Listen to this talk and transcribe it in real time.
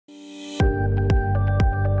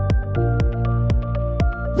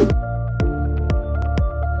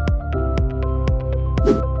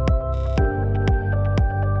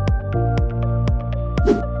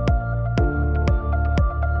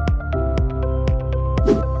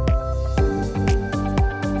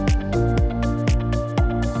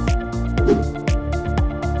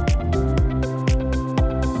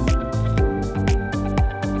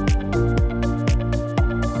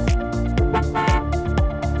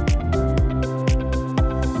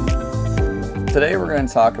Today we're going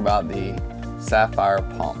to talk about the Sapphire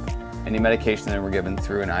pump. Any medication that we're given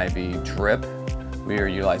through an IV drip, we are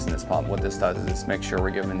utilizing this pump. What this does is just make sure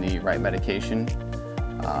we're given the right medication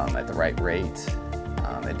at the right rate.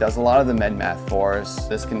 It does a lot of the med math for us.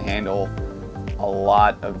 This can handle a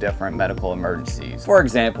lot of different medical emergencies. For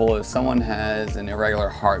example, if someone has an irregular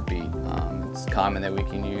heartbeat, it's common that we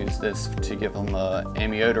can use this to give them an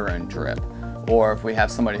amiodarone drip. Or if we have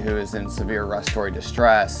somebody who is in severe respiratory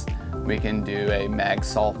distress, we can do a mag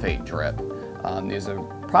sulfate drip. These are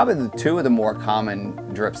probably two of the more common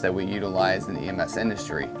drips that we utilize in the EMS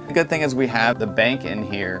industry. The good thing is we have the bank in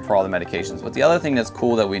here for all the medications. But the other thing that's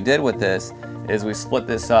cool that we did with this is we split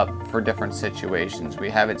this up for different situations. We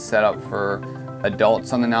have it set up for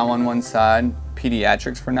adults on the 911 side,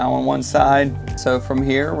 pediatrics for now on one side. So from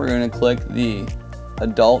here, we're going to click the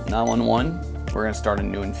adult 911. We're going to start a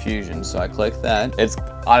new infusion. So I click that. It's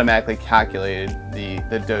automatically calculated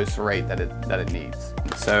the dose rate that it needs.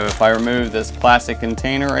 So if I remove this plastic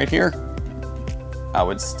container right here, I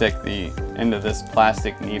would stick the end of this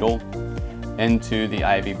plastic needle into the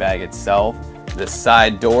IV bag itself. This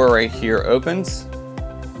side door right here opens.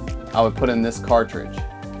 I would put in this cartridge.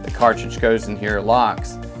 The cartridge goes in here,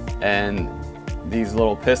 locks, and these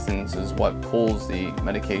little pistons is what pulls the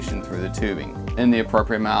medication through the tubing in the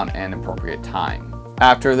appropriate amount and appropriate time.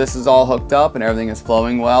 After this is all hooked up and everything is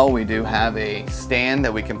flowing well, we do have a stand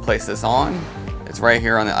that we can place this on. It's right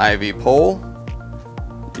here on the IV pole.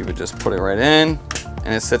 You would just put it right in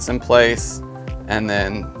and it sits in place, and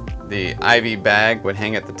then the IV bag would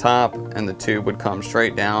hang at the top and the tube would come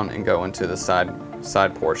straight down and go into the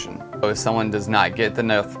side portion. So if someone does not get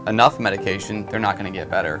enough medication, they're not going to get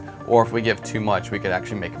better. Or if we give too much, we could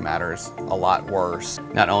actually make matters a lot worse.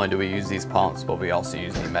 Not only do we use these pumps, but we also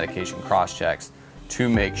use the medication cross-checks to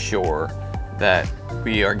make sure that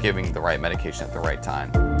we are giving the right medication at the right time.